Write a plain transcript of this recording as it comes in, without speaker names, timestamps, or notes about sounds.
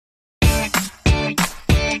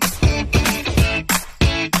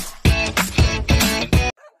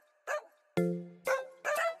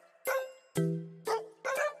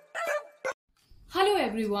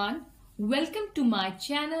everyone, welcome to my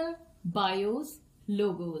channel Bios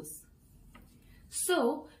Logos.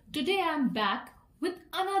 So today I'm back with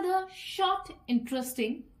another short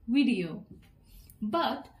interesting video.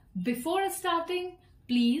 But before starting,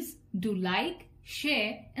 please do like,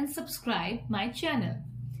 share and subscribe my channel.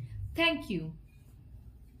 Thank you.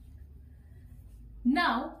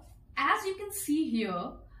 Now, as you can see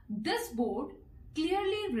here, this board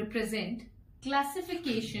clearly represents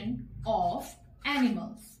classification of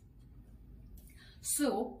animals.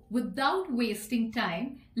 So, without wasting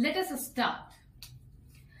time, let us start.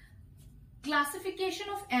 Classification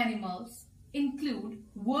of animals include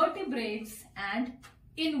vertebrates and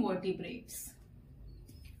invertebrates.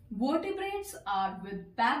 Vertebrates are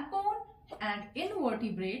with backbone and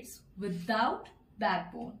invertebrates without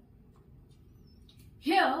backbone.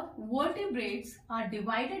 Here, vertebrates are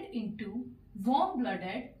divided into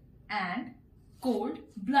warm-blooded and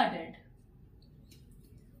cold-blooded.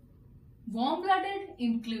 Warm-blooded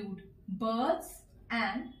include birds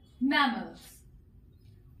and mammals,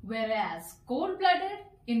 whereas cold-blooded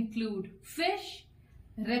include fish,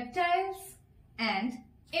 reptiles and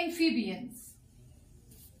amphibians.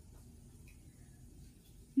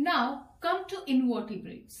 Now come to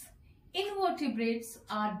invertebrates. Invertebrates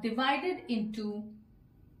are divided into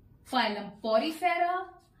phylum Porifera,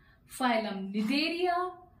 phylum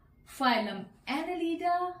Cnidaria, phylum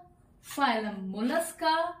Annelida, phylum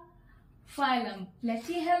Mollusca, phylum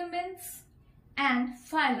Platyhelminths and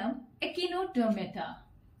phylum Echinodermata.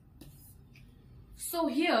 So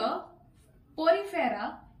here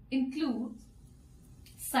Porifera includes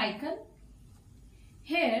cycad.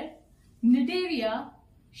 Here Cnidaria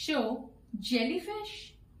show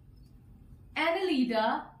jellyfish.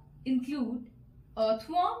 Annelida include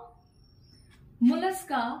earthworm.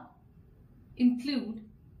 Mollusca include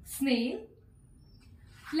snail.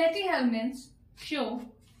 Platyhelminths show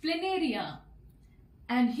planaria,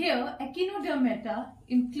 and here Echinodermata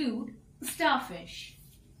include starfish.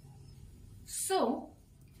 So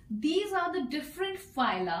these are the different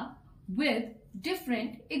phyla with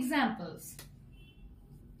different examples.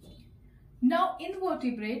 Now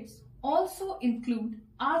invertebrates also include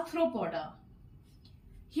arthropoda.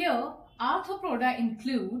 Here arthropoda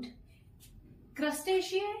include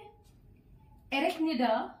Crustaceae,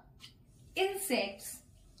 Arachnida, insects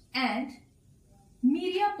and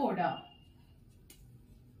Myriapoda.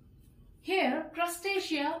 Here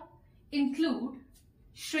Crustacea include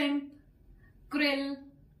shrimp, krill,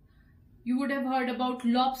 you would have heard about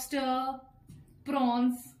lobster,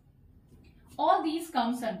 prawns. All these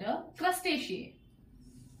comes under Crustaceae.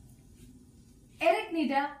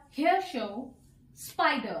 Arachnida here show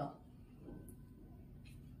spider.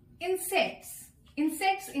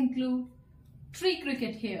 Insects include tree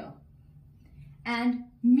cricket here. And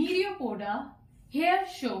Myriapoda here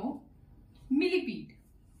show millipede.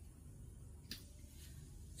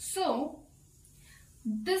 So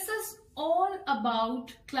this is all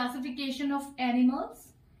about classification of animals.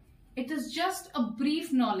 It is just a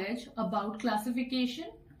brief knowledge about classification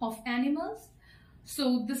of animals.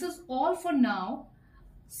 So this is all for now.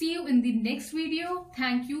 See you in the next video.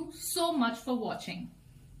 Thank you so much for watching.